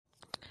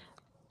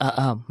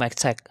Mic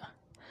check.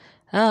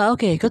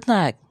 Okay, good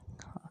night.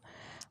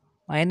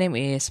 My name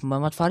is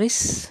Muhammad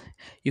Faris.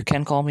 You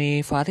can call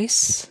me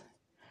Faris.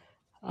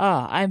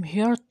 I'm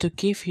here to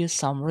give you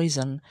some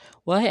reason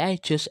why I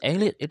choose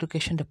Elite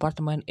Education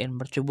Department in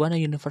Mercubuana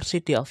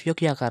University of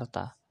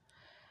Yogyakarta.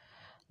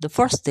 The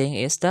first thing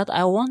is that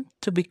I want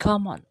to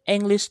become an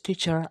English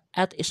teacher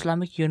at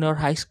Islamic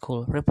Junior High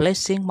School,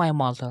 replacing my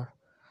mother.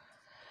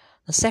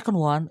 The second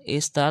one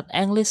is that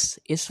English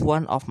is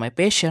one of my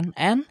passion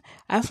and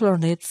I've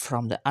learned it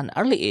from an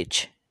early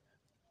age.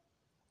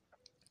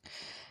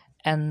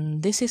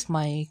 And this is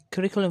my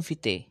curriculum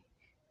vitae.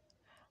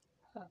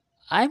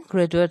 I'm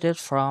graduated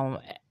from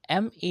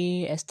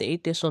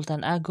MESTIT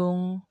Sultan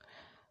Agung,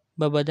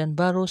 Babadan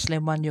Baru,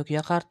 Sleman,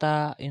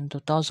 Yogyakarta in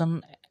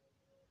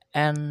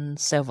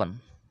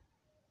 2007.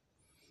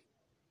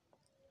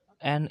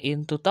 And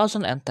in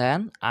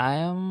 2010,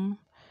 I'm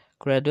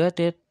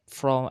graduated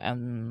from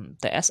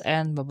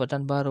MTSN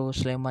Babadan Baru,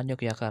 Sleman,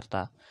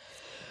 Yogyakarta.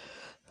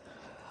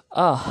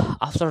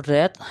 After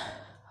that,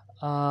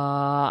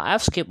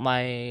 I've skipped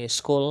my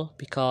school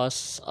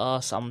because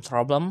some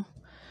problem.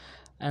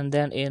 And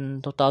then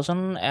in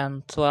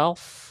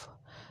 2012,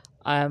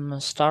 I'm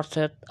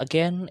started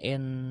again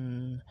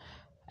in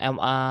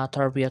MA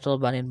Tarbiyatul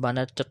Banin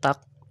Banat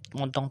Cetak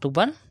Montong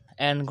Tuban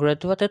and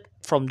graduated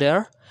from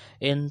there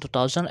in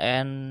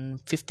 2015.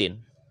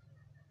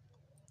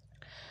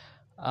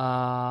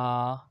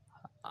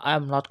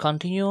 I'm not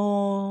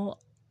continue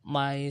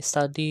my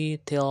study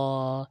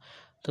till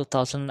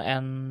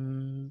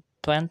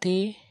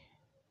 2020.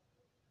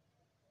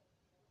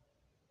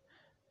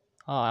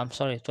 I'm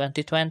sorry,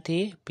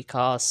 2020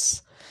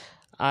 because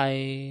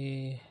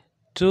I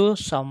do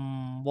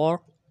some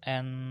work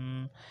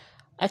and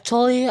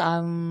actually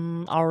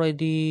I'm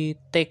already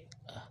take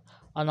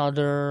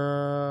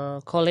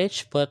another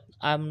college but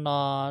I'm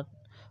not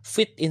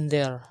fit in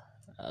there.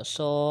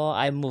 So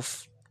I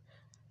move.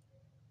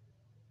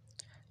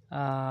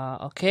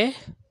 Okay.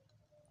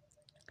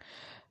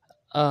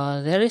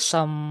 There is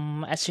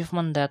some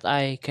achievement that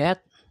I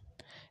get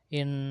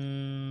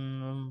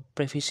in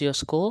previous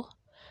school.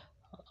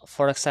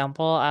 For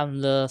example,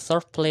 I'm the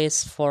third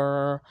place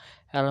for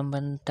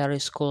elementary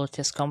school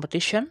chess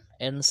competition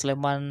in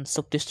Sleman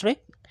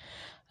Subdistrict,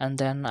 and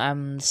then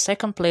I'm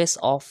second place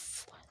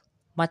of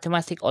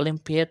Mathematic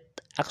Olympiad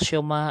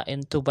Axioma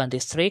in Tuban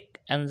District,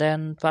 and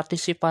then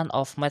participant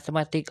of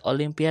Mathematic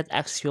Olympiad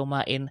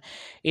Axioma in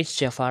East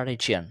Java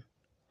region.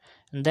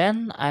 And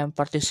then I'm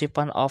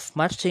participant of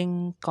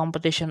marching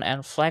competition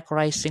and flag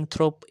raising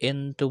troop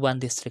in Tuban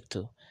District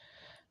too.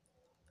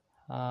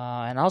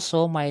 And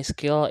also my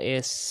skill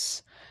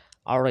is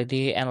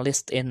already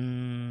enlisted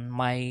in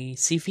my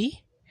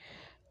CV.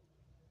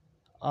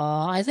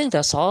 I think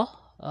that's all.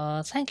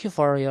 Thank you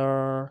for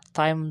your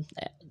time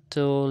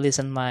to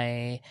listen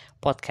my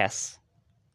podcast.